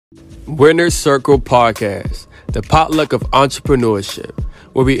Winner's Circle Podcast, the potluck of entrepreneurship,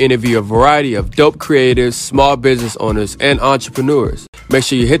 where we interview a variety of dope creators, small business owners, and entrepreneurs. Make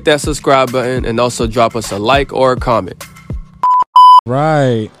sure you hit that subscribe button and also drop us a like or a comment.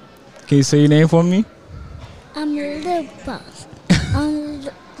 Right. Can you say your name for me? I'm Lil Boss.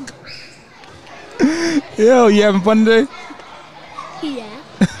 Yo, you having fun today? Yeah.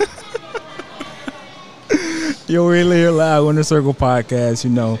 Yo, we're here live on the Circle Podcast,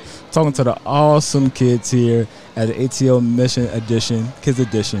 talking to the awesome kids here at the ATL Mission Edition, Kids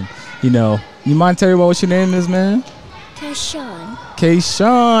Edition. You mind telling me what your name is, man? Keshawn.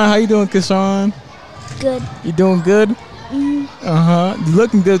 Keshawn. How you doing, Keshawn? Good. You doing good? Mm-hmm. You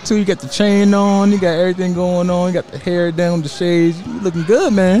looking good, too. You got the chain on. You got everything going on. You got the hair down, the shades. You looking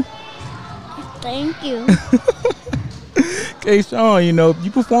good, man. Thank you. Keshawn,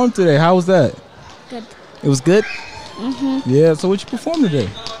 you performed today. How was that? Good. It was good? Mm-hmm. Yeah, so what you performed today?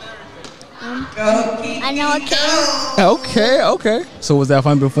 I know a king. Okay. So was that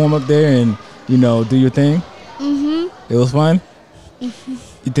fun to perform up there and, do your thing? Mm-hmm. It was fun? Mm-hmm.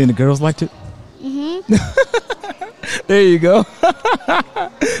 You think the girls liked it? Mm-hmm. There you go.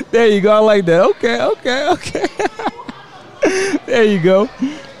 There you go. I like that. Okay. There you go.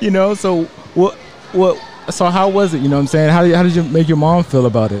 So so how was it? You know what I'm saying? How did you make your mom feel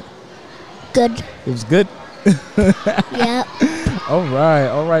about it? Good. It was good? Yep. All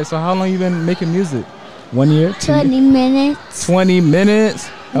right. So how long you been making music? 1 year? 20 minutes. 20 minutes?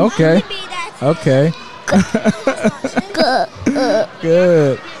 Okay.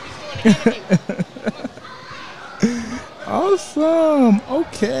 Good. Awesome.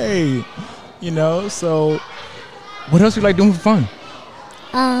 Okay. So what else you like doing for fun?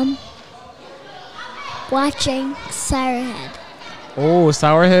 Watching Sourhead. Oh,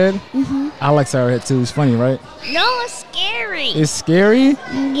 Sourhead? Mm-hmm. I like Sourhead too. It's funny, right? No, it's scary. It's scary?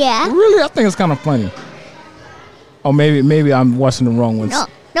 Yeah. Really? I think it's kind of funny. Oh, maybe I'm watching the wrong ones.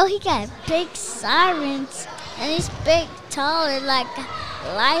 No, he got big sirens, and he's big, tall, and like a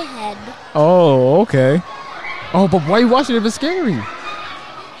light head. Oh, okay. Oh, but why you watching it if it's scary?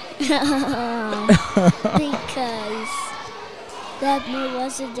 Because that man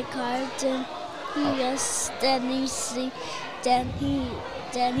wasn't the cartoon. Then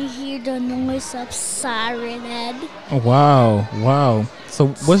he hear the noise of siren head. Oh, wow. So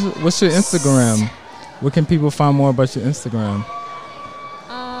what's your Instagram? Where can people find more about your Instagram?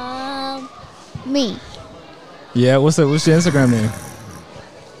 Me. Yeah, what's your Instagram name?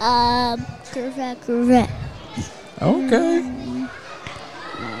 Correct. Okay.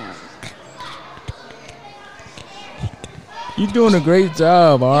 You're doing a great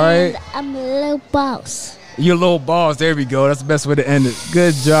job, all right? And I'm a little boss. You're a little boss. There we go. That's the best way to end it.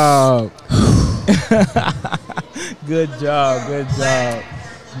 Good job. Good job.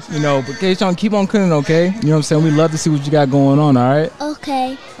 But Keshawn, keep on cooking, okay? You know what I'm saying? We love to see what you got going on, all right?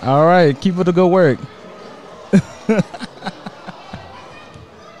 Okay. All right. Keep up the good work.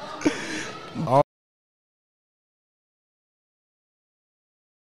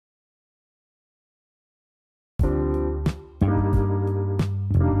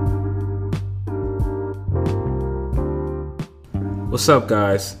 What's up,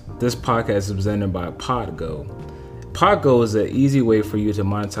 guys? This podcast is presented by Podgo. Podgo is an easy way for you to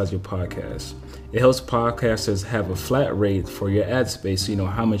monetize your podcast. It helps podcasters have a flat rate for your ad space so you know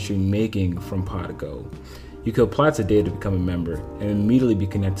how much you're making from Podgo. You can apply today to become a member and immediately be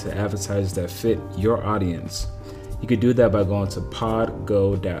connected to advertisers that fit your audience. You can do that by going to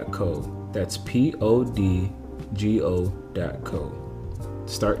podgo.co. That's podgo.co.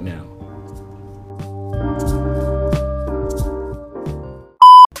 Start now.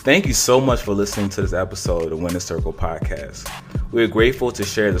 Thank you so much for listening to this episode of the Winner's Circle Podcast. We are grateful to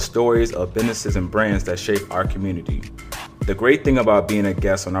share the stories of businesses and brands that shape our community. The great thing about being a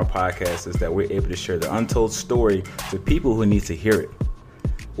guest on our podcast is that we're able to share the untold story to people who need to hear it.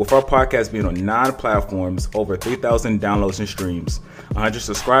 With our podcast being on 9 platforms, over 3,000 downloads and streams, 100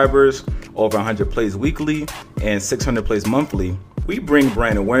 subscribers, over 100 plays weekly, and 600 plays monthly, we bring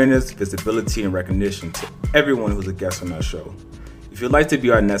brand awareness, visibility, and recognition to everyone who's a guest on our show. If you'd like to be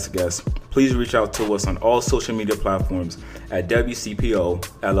our next guest, please reach out to us on all social media platforms at WCPO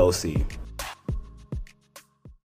LLC.